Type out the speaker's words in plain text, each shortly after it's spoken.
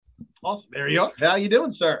Awesome. There you are. How you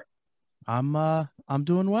doing, sir? I'm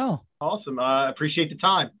doing well. Awesome. Appreciate the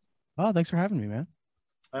time. Oh, thanks for having me, man.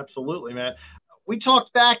 Absolutely, man. We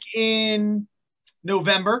talked back in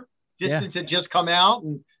November. Yeah. Distance had just come out,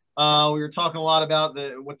 and we were talking a lot about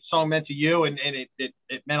what the song meant to you, and it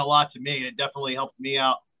meant a lot to me, and it definitely helped me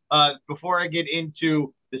out. Before I get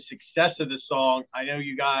into the success of the song, I know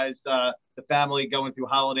you guys, the family going through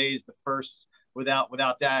holidays, the first without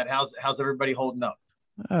dad. How's everybody holding up?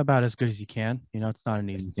 About as good as you can. It's not an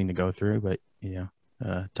easy thing to go through, but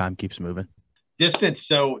time keeps moving. Distance.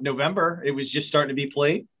 So November, it was just starting to be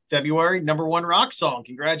played. February, number one rock song.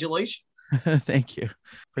 Congratulations. Thank you.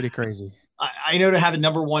 Pretty crazy. I know to have a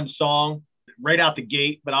number one song right out the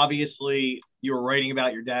gate, but obviously you were writing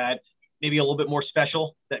about your dad. Maybe a little bit more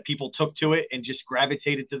special that people took to it and just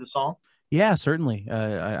gravitated to the song. Yeah, certainly.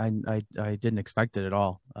 I didn't expect it at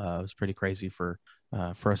all. It was pretty crazy for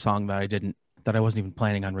a song that I wasn't even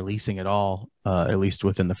planning on releasing at all. At least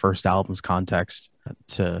within the first album's context,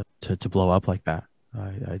 to blow up like that.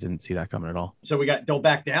 I didn't see that coming at all. So we got Don't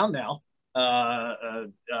Back Down now,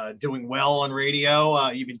 doing well on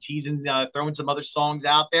radio. You've been teasing, throwing some other songs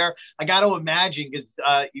out there. I got to imagine, because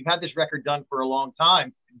you've had this record done for a long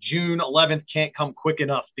time, June 11th can't come quick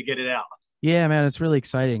enough to get it out. Yeah, man, it's really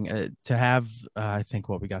exciting to have. I think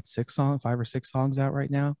we got 5 or 6 songs out right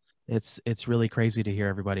now. It's really crazy to hear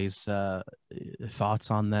everybody's thoughts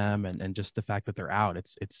on them, and just the fact that they're out.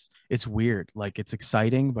 It's weird. Like, it's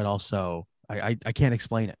exciting, but also I can't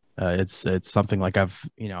explain it. It's something like I've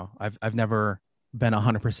never been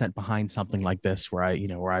 100% behind something like this, where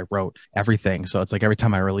I wrote everything. So it's like every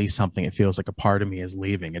time I release something, it feels like a part of me is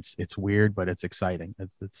leaving. It's weird, but it's exciting.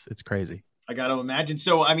 It's crazy. I got to imagine.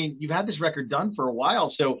 So, I mean, you've had this record done for a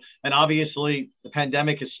while. So, and obviously the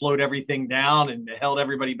pandemic has slowed everything down and held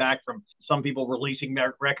everybody back from some people releasing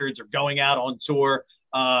records or going out on tour.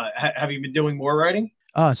 Have you been doing more writing?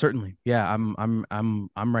 Certainly. Yeah.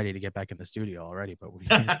 I'm ready to get back in the studio already, but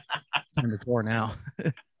it's time to tour now.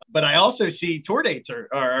 But I also see tour dates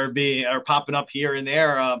are popping up here and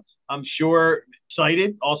there. I'm sure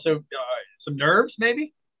excited. Also, some nerves,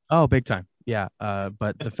 maybe. Oh, big time. Yeah.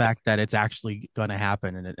 But the fact that it's actually going to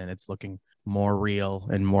happen, and it's looking more real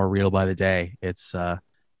and more real by the day, it's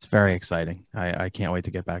very exciting. I can't wait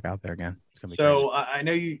to get back out there again. It's gonna be so crazy. I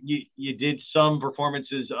know you did some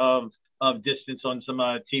performances of Distance on some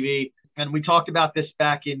TV, and we talked about this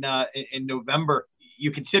back in November.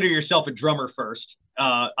 You consider yourself a drummer first,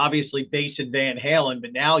 obviously bass in Van Halen,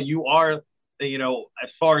 but now you are, as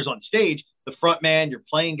far as on stage, the front man. You're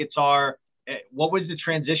playing guitar. What was the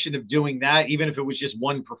transition of doing that, even if it was just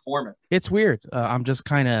one performance? It's weird. I'm just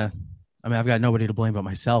kind of, I've got nobody to blame but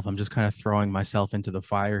myself. I'm just kind of throwing myself into the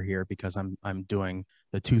fire here, because I'm doing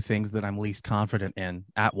the two things that I'm least confident in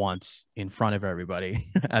at once in front of everybody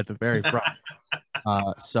at the very front.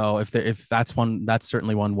 So if that's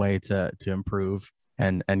certainly one way to improve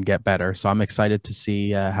and get better. So I'm excited to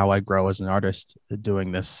see how I grow as an artist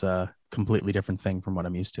doing this completely different thing from what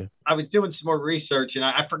I'm used to. I was doing some more research, and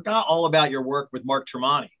I forgot all about your work with Mark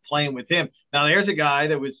Tremonti, playing with him. Now, there's a guy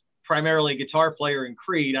that was primarily a guitar player in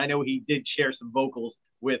Creed. I know he did share some vocals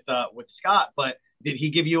with Scott, but did he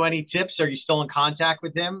give you any tips? Are you still in contact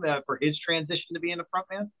with him for his transition to being a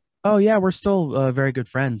frontman? Oh yeah, we're still very good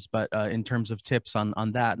friends, but in terms of tips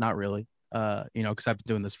on that, not really. Because I've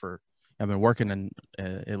been working in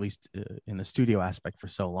at least in the studio aspect for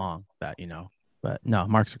so long that. But no,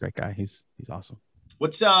 Mark's a great guy. He's awesome.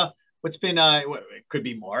 What's been it could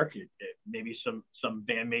be Mark, maybe some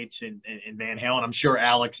bandmates in Van Halen. I'm sure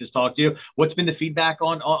Alex has talked to you. What's been the feedback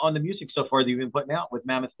on the music so far that you've been putting out with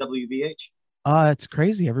Mammoth WVH? It's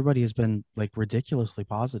crazy. Everybody has been like ridiculously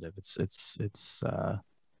positive. It's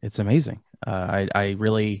amazing. I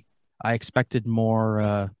expected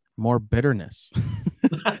more bitterness.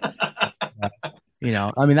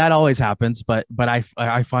 That always happens, but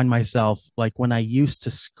I find myself, like, when I used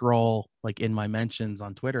to scroll like in my mentions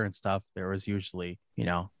on Twitter and stuff, there was usually,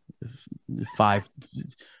 five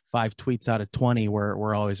tweets out of 20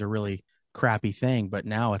 were always a really crappy thing. But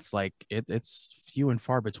now it's like it's few and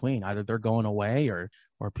far between. Either they're going away or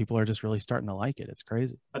people are just really starting to like it. It's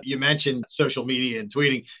crazy. You mentioned social media and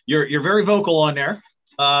tweeting. You're very vocal on there.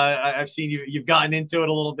 I've seen you've gotten into it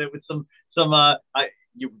a little bit with some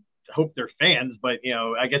you hope they're fans, but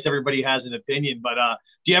I guess everybody has an opinion. But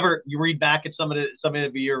do you read back at some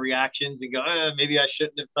of your reactions and go, maybe I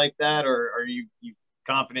shouldn't have typed that, or are you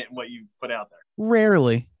confident in what you put out there?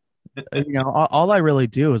 Rarely. All I really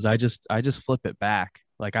do is I just flip it back.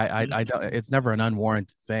 Like I don't, it's never an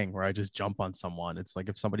unwarranted thing where I just jump on someone. It's like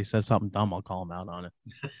if somebody says something dumb, I'll call them out on it.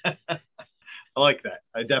 I like that.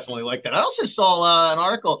 I definitely like that. I also saw an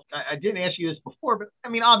article. I didn't ask you this before, but I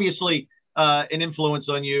mean, obviously, an influence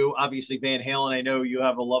on you. Obviously, Van Halen. I know you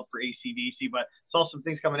have a love for AC/DC, but saw some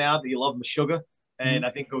things coming out that you love Meshuggah, and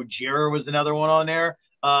I think Gojira was another one on there.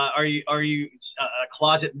 Are you a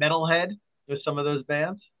closet metalhead with some of those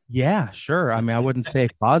bands? Yeah, sure. I mean, I wouldn't say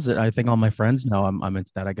closet. I think all my friends know I'm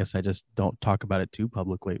into that. I guess I just don't talk about it too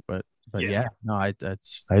publicly. But Yeah. yeah, no,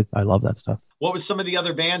 I love that stuff. What was some of the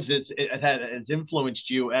other bands that has influenced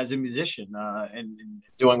you as a musician and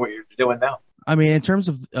doing what you're doing now? I mean, in terms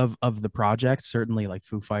of the project, certainly like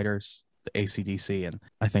Foo Fighters, the AC/DC, and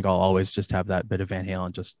I think I'll always just have that bit of Van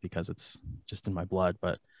Halen just because it's just in my blood.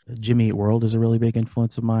 But Jimmy Eat World is a really big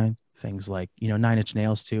influence of mine. Things like, Nine Inch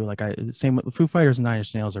Nails too. Like same with Foo Fighters and Nine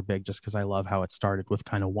Inch Nails are big just because I love how it started with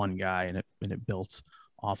kind of one guy and it built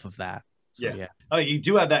off of that. So, yeah. Oh, you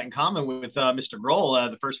do have that in common with Mr. Grohl.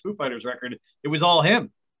 The first Foo Fighters record, it was all him.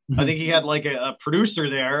 I think he had like a producer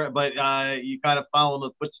there, but you kind of follow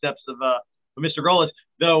the footsteps of Mr. Grohl.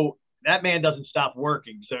 Though that man doesn't stop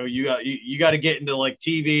working, so you got to get into like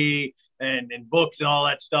TV and books and all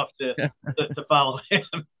that stuff to follow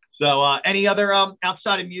him. So, any other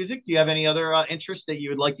outside of music? Do you have any other interests that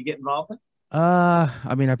you would like to get involved in?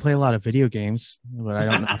 I mean, I play a lot of video games, but I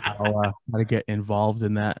don't know how to get involved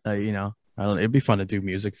in that. I don't. It'd be fun to do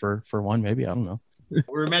music for one, maybe. I don't know. We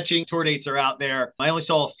were mentioning tour dates are out there. I only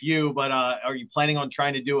saw a few, but are you planning on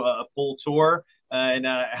trying to do a full tour? And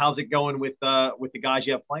how's it going with the guys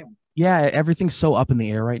you have playing with? Yeah, everything's so up in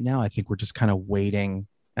the air right now. I think we're just kind of waiting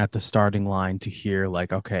at the starting line to hear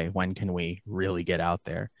like, okay, when can we really get out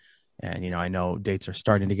there? And I know dates are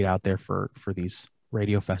starting to get out there for these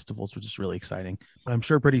radio festivals, which is really exciting. But I'm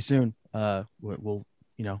sure pretty soon, we'll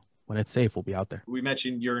when it's safe, we'll be out there. We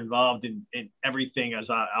mentioned you're involved in everything as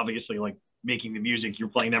obviously like making the music, you're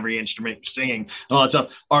playing every instrument, you're singing, all that stuff.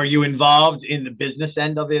 Are you involved in the business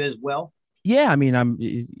end of it as well? Yeah, I mean,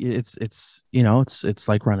 it's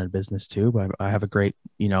like running a business too, but I have a great,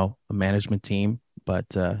 a management team, but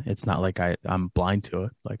it's not like I'm blind to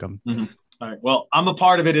it. Like I'm. Mm-hmm. All right. Well, I'm a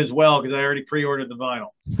part of it as well because I already pre-ordered the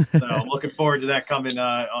vinyl, so I'm looking forward to that coming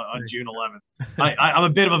on June 11th. I'm a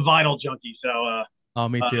bit of a vinyl junkie, so. Oh,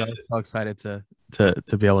 me too. I'm so excited to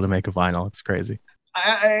be able to make a vinyl. It's crazy.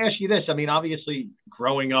 I ask you this. I mean, obviously,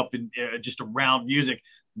 growing up in just around music,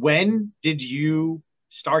 when did you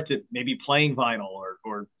start to maybe playing vinyl,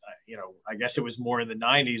 or I guess it was more in the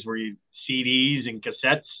 90s where you CDs and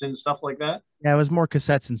cassettes and stuff like that? Yeah, it was more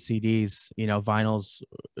cassettes and CDs. Vinyls,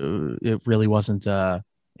 it really wasn't.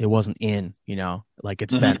 It wasn't in. Like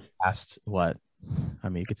it's been past what? I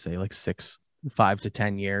mean, you could say like 5 to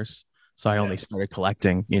 10 years. So I only started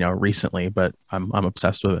collecting, recently, but I'm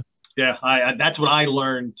obsessed with it. Yeah, that's what I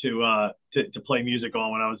learned to play music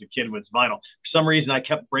on when I was a kid was vinyl. For some reason, I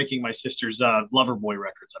kept breaking my sister's Loverboy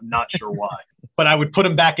records. I'm not sure why, but I would put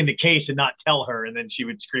them back in the case and not tell her, and then she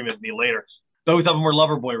would scream at me later. Both of them were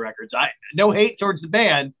Loverboy records. No hate towards the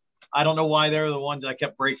band. I don't know why they're the ones I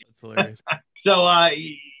kept breaking. That's hilarious. So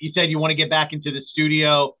you said you want to get back into the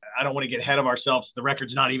studio. I don't want to get ahead of ourselves. The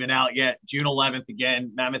record's not even out yet. June 11th,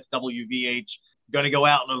 again, Mammoth WVH. Going to go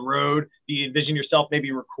out on the road. Do you envision yourself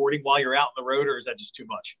maybe recording while you're out on the road, or is that just too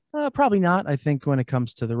much? Probably not. I think when it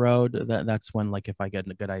comes to the road, that's when, like, if I get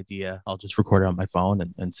a good idea, I'll just record it on my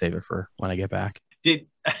phone and save it for when I get back.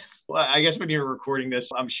 Well, I guess when you were recording this,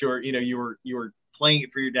 I'm sure, you were playing it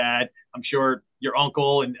for your dad. I'm sure your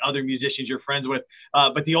uncle and other musicians you're friends with.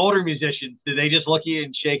 But the older musicians, do they just look at you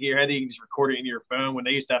and shake your head? You can just record it in your phone when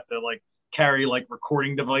they used to have to like carry like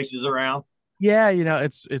recording devices around? Yeah,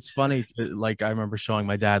 it's funny to, like, I remember showing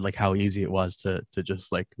my dad like how easy it was to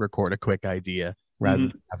just like record a quick idea rather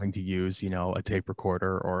than having to use, a tape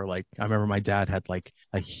recorder, or like I remember my dad had like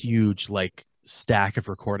a huge like stack of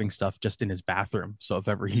recording stuff just in his bathroom. So if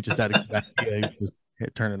ever he just had a good idea, he just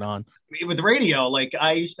turn it on. With radio, like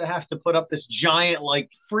I used to have to put up this giant, like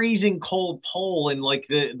freezing cold pole in like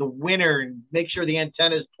the winter and make sure the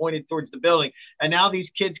antenna is pointed towards the building. And now these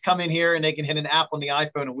kids come in here and they can hit an app on the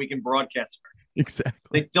iPhone and we can broadcast.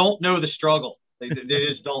 Exactly. They don't know the struggle. They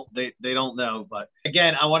just don't. They don't know. But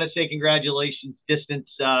again, I want to say congratulations, Distance,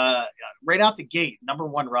 right out the gate,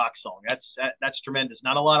 #1 rock song. That's tremendous.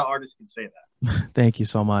 Not a lot of artists can say that. Thank you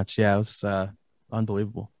so much. Yeah, it was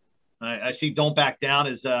unbelievable. I see Don't Back Down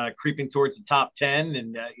is creeping towards the top 10,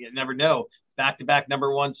 and you never know. Back-to-back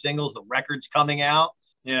 #1 singles, the record's coming out,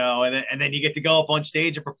 and then you get to go up on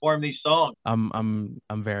stage and perform these songs.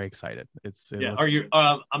 I'm very excited. Are you?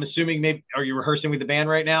 I'm assuming maybe are you rehearsing with the band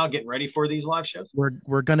right now, getting ready for these live shows?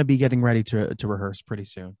 We're going to be getting ready to rehearse pretty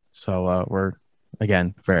soon. So we're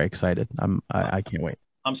again very excited. I can't wait.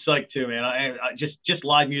 I'm psyched too, man. I just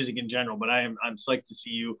live music in general, but I'm psyched to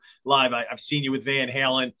see you live. I've seen you with Van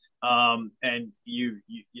Halen. And you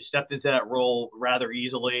stepped into that role rather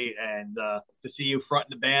easily, and to see you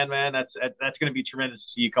fronting the band, man, that's going to be tremendous to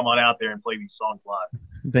see you come on out there and play these songs live.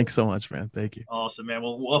 Thanks so much, man. Thank you. Awesome, man.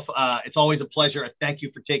 Well, Wolf, it's always a pleasure. Thank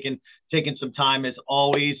you for taking some time as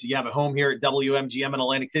always. You have a home here at WMGM in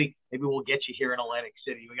Atlantic City. Maybe we'll get you here in Atlantic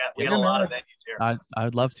City. We got a lot of venues here. I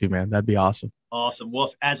would love to, man. That'd be awesome. Awesome.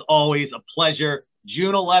 Wolf, as always, a pleasure.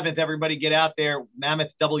 June 11th, everybody get out there.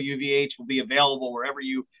 Mammoth WVH will be available wherever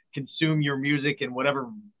you consume your music in whatever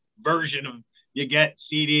version of you get,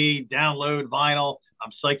 CD, download, vinyl.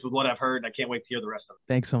 I'm psyched with what I've heard, and I can't wait to hear the rest of it.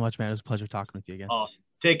 Thanks so much, man. It was a pleasure talking with you again. Awesome.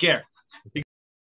 Take care.